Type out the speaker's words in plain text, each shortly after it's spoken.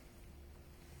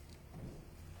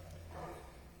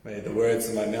May the words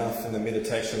of my mouth and the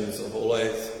meditations of all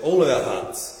of our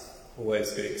hearts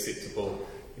always be acceptable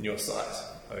in your sight,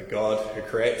 O God, who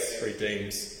creates,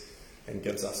 redeems, and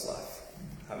gives us life.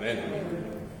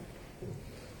 Amen.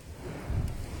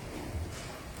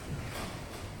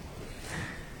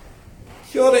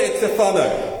 Kia ora e te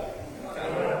whānau.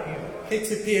 He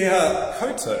te pia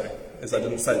koutou, as I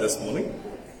didn't say this morning.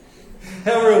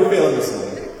 How are we all feeling this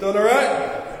morning? Doing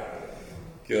alright?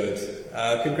 Good.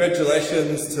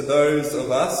 Congratulations to those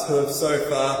of us who have so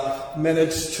far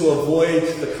managed to avoid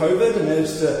the COVID and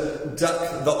managed to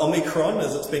duck the Omicron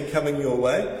as it's been coming your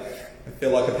way. I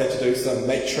feel like I've had to do some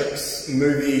Matrix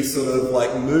movie sort of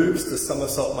like moves to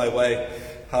somersault my way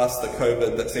past the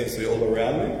COVID that seems to be all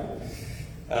around me.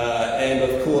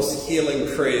 And of course,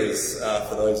 healing prayers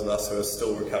for those of us who are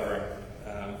still recovering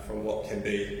from what can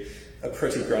be a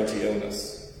pretty grunty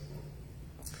illness.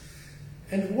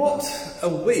 And what a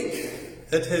week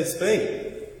it has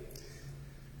been.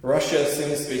 Russia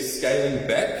seems to be scaling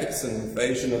back its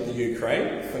invasion of the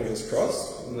Ukraine, fingers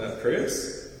crossed, in our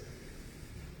prayers.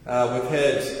 We've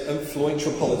had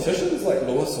influential politicians like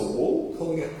Lewis or Wall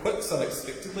calling it quits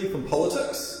unexpectedly from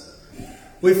politics.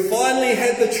 We've finally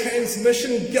had the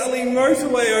Transmission Gully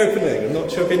motorway opening. I'm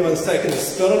not sure if anyone's taken a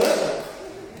spin on it.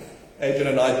 Adrian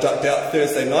and I ducked out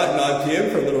Thursday night, 9 p.m,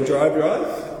 for a little drive.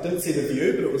 Didn't see the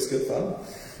view, but it was good fun.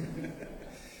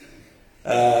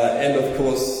 And of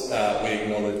course, we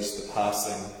acknowledge the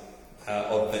passing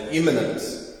of the eminent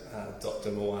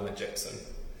Dr. Moana Jackson.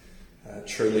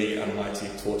 Truly a mighty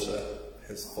torture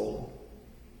has fallen.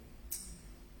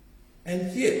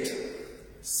 And yet,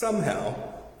 somehow,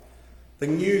 the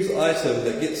news item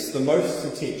that gets the most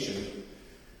attention,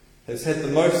 has had the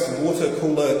most water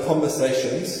cooler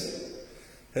conversations,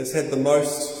 has had the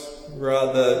most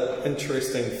rather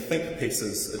interesting think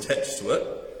pieces attached to it,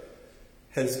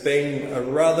 has been a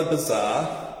rather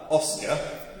bizarre Oscar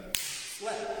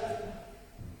slap.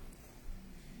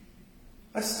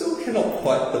 I still cannot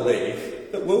quite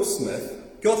believe that Will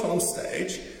Smith got on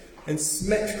stage and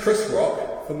smacked Chris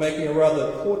Rock for making a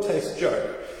rather poor taste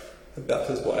joke about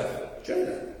his wife,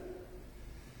 Jada.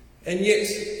 And yet,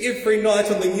 every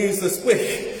night on the news this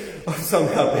week, I've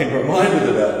somehow been reminded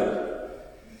about it.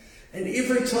 And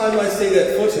every time I see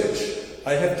that footage,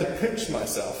 I have to pinch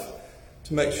myself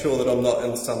to make sure that I'm not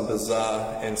in some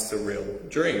bizarre and surreal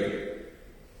dream.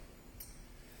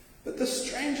 But the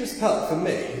strangest part for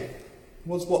me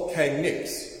was what came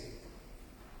next.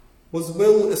 Was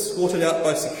Will escorted out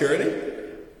by security?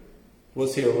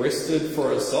 Was he arrested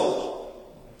for assault?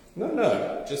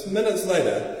 No. Just minutes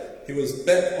later, he was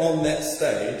back on that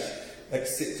stage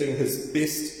accepting his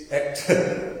Best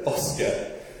Actor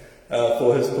Oscar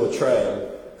for his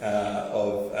portrayal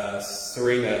of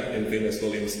Serena and Venus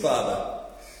Williams' father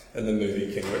in the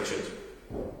movie King Richard.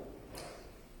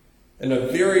 In a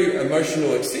very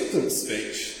emotional acceptance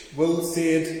speech, Will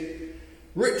said,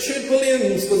 "Richard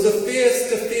Williams was a fierce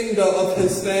defender of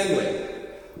his family.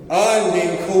 I'm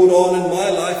being called on in my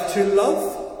life to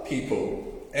love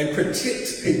people and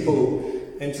protect people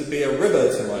and to be a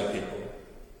river to my people."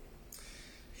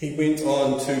 He went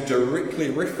on to directly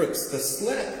reference the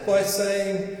slap by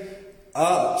saying,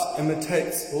 "Art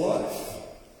imitates life.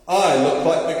 I look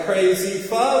like the crazy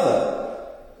father,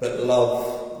 but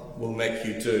love will make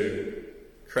you do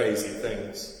crazy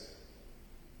things."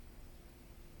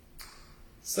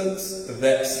 Since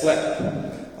that slap,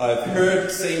 I've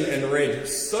heard, seen and read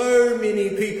so many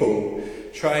people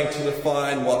trying to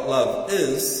define what love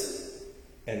is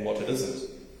and what it isn't.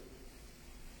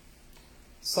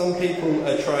 Some people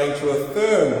are trying to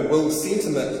affirm Will's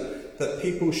sentiment that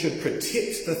people should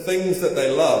protect the things that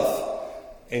they love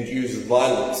and use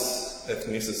violence if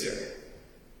necessary,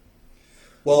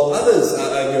 while others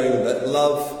are arguing that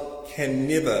love can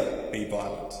never be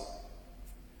violent,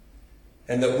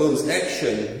 and that Will's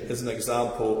action is an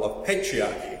example of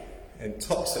patriarchy and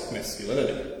toxic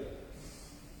masculinity.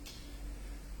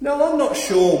 Now, I'm not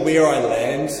sure where I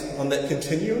land on that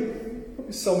continuum,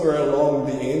 probably somewhere along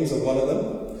the ends of one of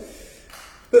them.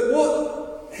 But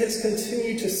what has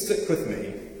continued to stick with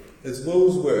me is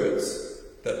Will's words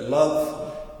that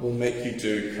love will make you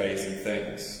do crazy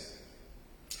things.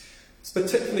 It's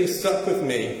particularly stuck with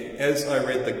me as I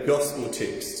read the gospel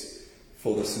text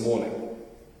for this morning.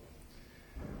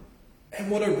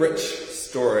 And what a rich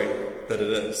story that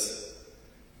it is.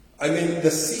 I mean,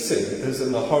 the setting is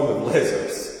in the home of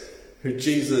Lazarus, who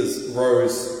Jesus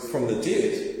rose from the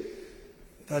dead.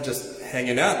 They're just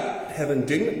hanging out, having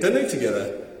dinner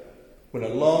together, when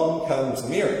along comes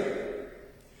Mary,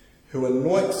 who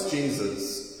anoints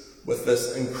Jesus with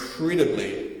this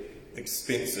incredibly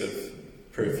expensive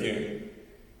perfume.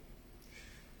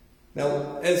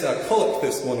 Now, as our collect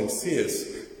this morning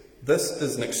says, this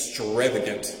is an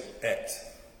extravagant act,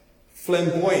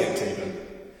 flamboyant even,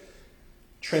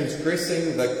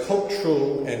 transgressing the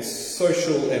cultural and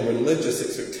social and religious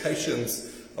expectations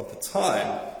of the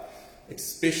time,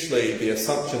 especially the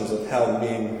assumptions of how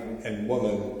men and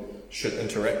women should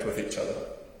interact with each other.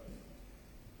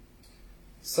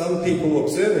 Some people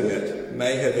observing it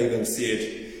may have even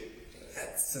said,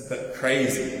 "That's a bit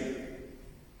crazy."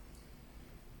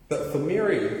 But for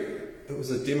Mary, it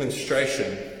was a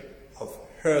demonstration of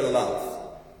her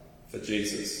love for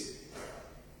Jesus.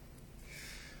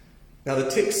 Now, the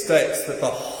text states that the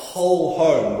whole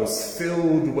home was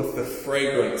filled with the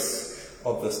fragrance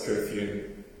of this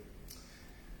perfume.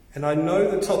 And I know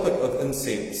the topic of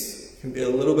incense can be a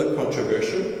little bit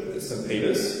controversial at St.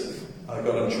 Peter's. I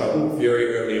got in trouble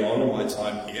very early on in my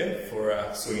time here for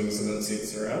swinging some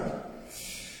incense around.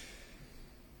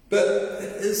 But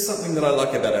it is something that I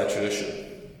like about our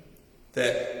tradition,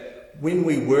 that when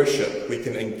we worship, we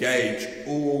can engage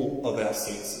all of our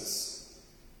senses,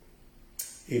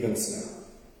 even smell.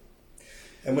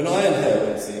 And when I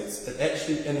inhale incense, it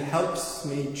actually helps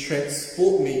me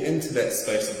transport me into that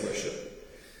space of worship.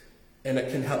 And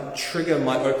it can help trigger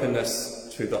my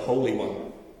openness to the Holy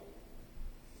One.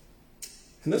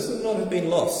 And this would not have been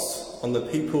lost on the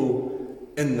people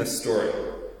in this story.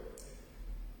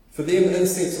 For them,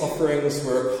 incense offerings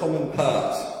were a common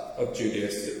part of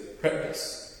Judaistic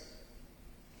practice.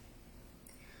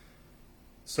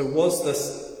 So was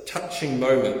this touching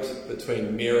moment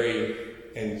between Mary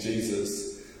and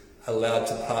Jesus allowed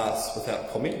to pass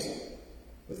without comment,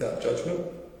 without judgment?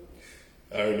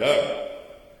 Oh no,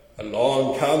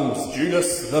 along comes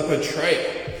Judas the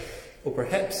betrayer. Or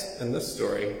perhaps in this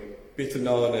story, better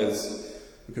known as,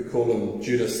 we could call him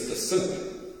Judas the sinner.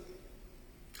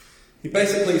 He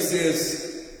basically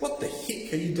says, "What the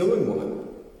heck are you doing, woman?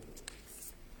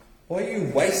 Why are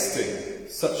you wasting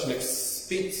such an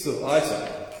expensive item?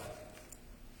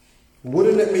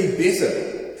 Wouldn't it be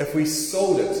better if we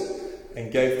sold it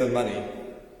and gave the money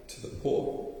to the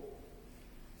poor?"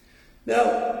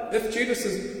 Now, if Judas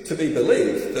is to be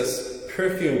believed, this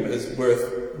perfume is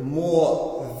worth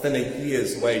more than a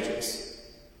year's wages.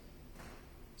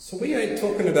 So we ain't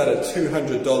talking about a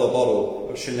 $200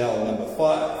 bottle of Chanel No.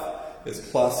 5, as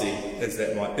classy as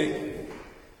that might be.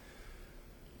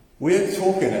 We're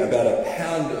talking about a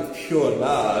pound of pure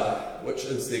nard, which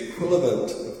is the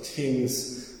equivalent of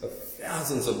tens of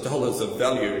thousands of dollars of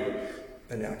value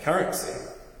in our currency.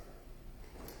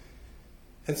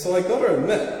 And so I got to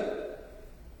admit,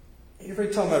 every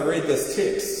time I read this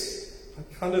text, I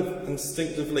kind of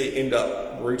instinctively end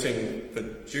up rooting for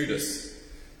Judas.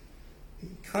 He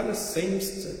kind of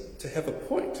seems to have a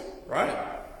point,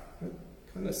 right? It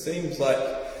kind of seems like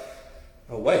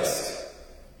a waste.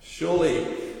 Surely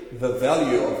the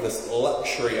value of this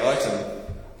luxury item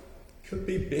could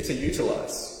be better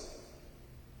utilised.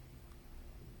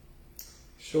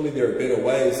 Surely there are better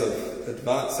ways of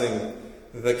advancing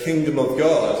the kingdom of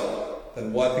God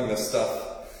than wiping the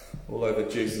stuff all over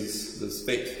Jesus'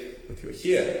 feet with your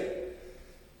hair.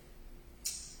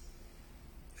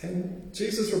 And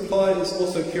Jesus' reply is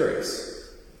also curious.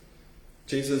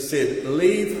 Jesus said,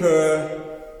 "Leave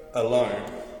her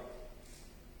alone."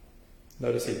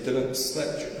 Notice he didn't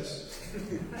slap Judas.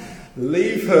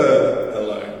 "Leave her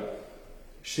alone.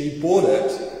 She bought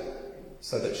it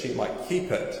so that she might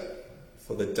keep it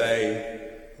for the day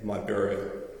of my burial."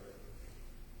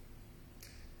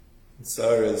 And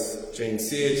so, as Jean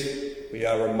said, we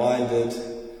are reminded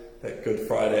that Good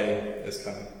Friday is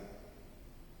coming.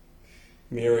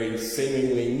 Mary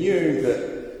seemingly knew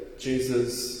that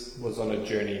Jesus was on a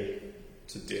journey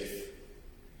to death.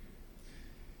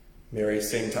 Mary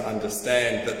seemed to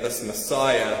understand that this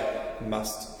Messiah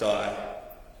must die.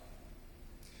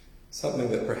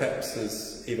 Something that perhaps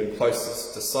his even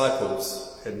closest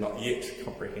disciples had not yet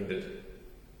comprehended.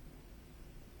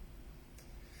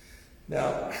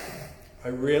 Now, I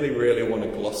really want to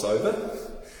gloss over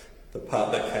the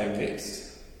part that came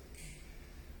next.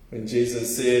 When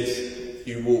Jesus said,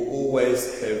 "You will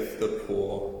always have the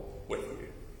poor with you."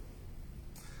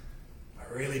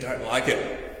 I really don't like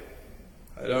it.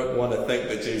 I don't want to think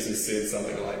that Jesus said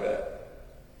something like that.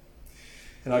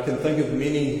 And I can think of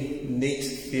many neat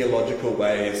theological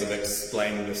ways of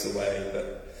explaining this away,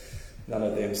 but none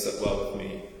of them sit well with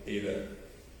me either.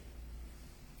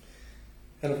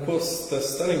 And of course, the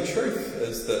stunning truth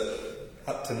is that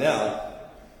up to now,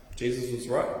 Jesus was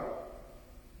right.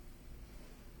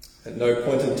 At no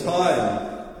point in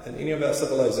time in any of our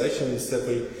civilizations have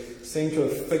we seemed to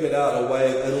have figured out a way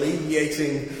of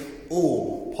alleviating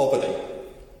all poverty.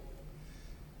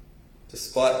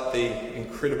 Despite the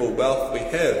incredible wealth we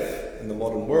have in the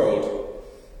modern world,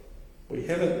 we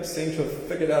haven't seemed to have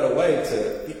figured out a way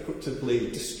to equitably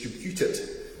distribute it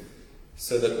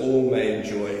so that all may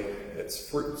enjoy its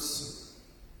fruits.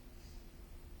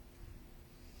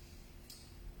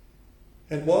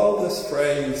 And while this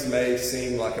phrase may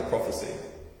seem like a prophecy,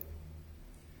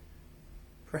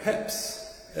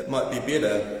 perhaps it might be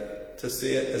better to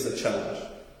see it as a challenge,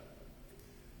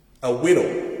 a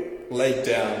whittle laid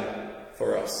down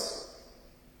for us.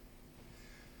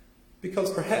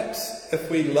 Because perhaps if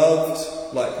we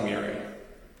loved like Mary,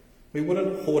 we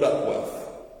wouldn't hoard up wealth.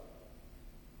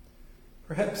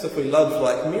 Perhaps if we loved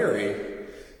like Mary,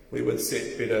 we would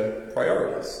set better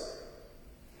priorities.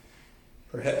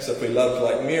 Perhaps if we loved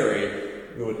like Mary,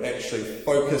 we would actually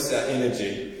focus our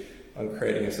energy on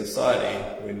creating a society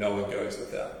where no one goes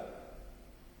without.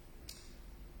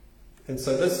 And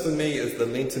so this for me is the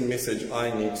Lenten message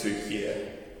I need to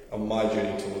hear on my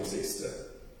journey towards Easter.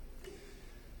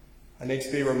 I need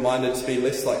to be reminded to be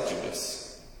less like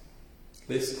Judas,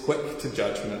 less quick to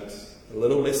judgment, a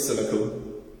little less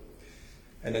cynical,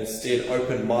 and instead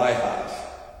open my heart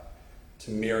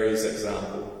to Mary's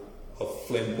example of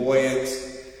flamboyant,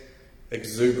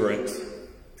 exuberant,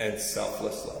 and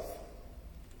selfless love.